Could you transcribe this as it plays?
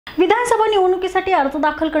विधानसभा निवडणुकीसाठी अर्ज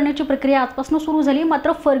दाखल करण्याची प्रक्रिया आजपासून सुरू झाली।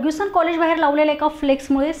 मात्र फर्ग्युसन कॉलेज बाहेर लावलेल्या एका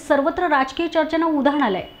फ्लेक्समुळे सर्वत्र राजकीय चर्चेला उधाण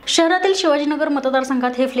आलंय। शहरातील शिवाजीनगर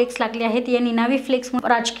मतदारसंघात हे फ्लेक्स लागले आहेत। या निनावी फ्लेक्समुळे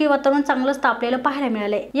राजकीय वातावरण चांगलंच तापलेलं पाहायला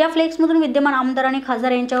मिळालंय। या फ्लेक्समधून विद्यमान आमदार आणि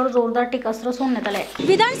खासदार यांच्यावर जोरदार टीकास्त्र सोडण्यात आलंय।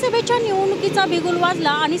 विधानसभेच्या निवडणुकीचा बिगुल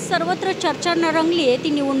वाजला आणि सर्वत्र चर्चा रंगली आहे ती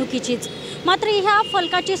निवडणुकीचीच। मात्र ह्या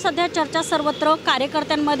फलकाची सध्या चर्चा सर्वत्र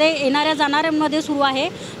कार्यकर्त्यांमध्ये येणाऱ्या जाणाऱ्यांमध्ये सुरू आहे।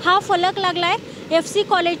 हा फलक लागलाय FC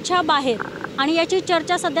कॉलेजच्या बाहेर आणि याची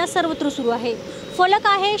चर्चा सध्या सर्वत्र सुरू आहे। फलक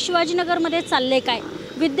आहे शिवाजीनगरमध्ये चालले काय,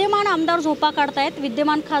 विद्यमान आमदार झोपा काढतायत,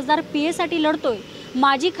 विद्यमान खासदार PA साठी लढतोय,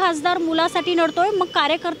 माजी खासदार मुलासाठी लढतोय, मग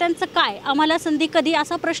कार्यकर्त्यांचं काय, आम्हाला संधी कधी,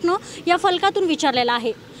 असा प्रश्न या फलकातून विचारलेला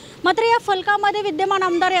आहे। मात्र या फलकामध्ये विद्यमान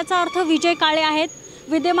आमदार याचा अर्थ विजय काळे आहेत,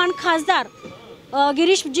 विद्यमान खासदार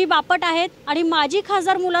गिरीशजी बापट आहेत आणि माजी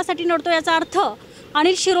खासदार मुलासाठी लढतोय याचा अर्थ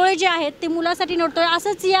अनिल शिरोळे जे आहेत ते मुलासाठी लढतोय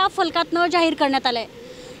असंच या फलकातनं जाहीर करण्यात आलंय।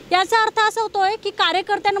 याचा अर्थ असा होतोय की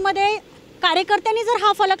कार्यकर्त्यांनी जर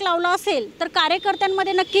हा फलक लावला असेल तर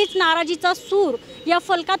कार्यकर्त्यांमध्ये नक्कीच नाराजीचा सूर या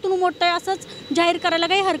फलकातून उमटतोय असंच जाहीर करायला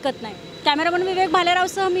काही हरकत नाही। कॅमेरामन विवेक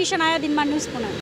भालेरावसह मी शनाया, दिनमान न्यूज पुणे।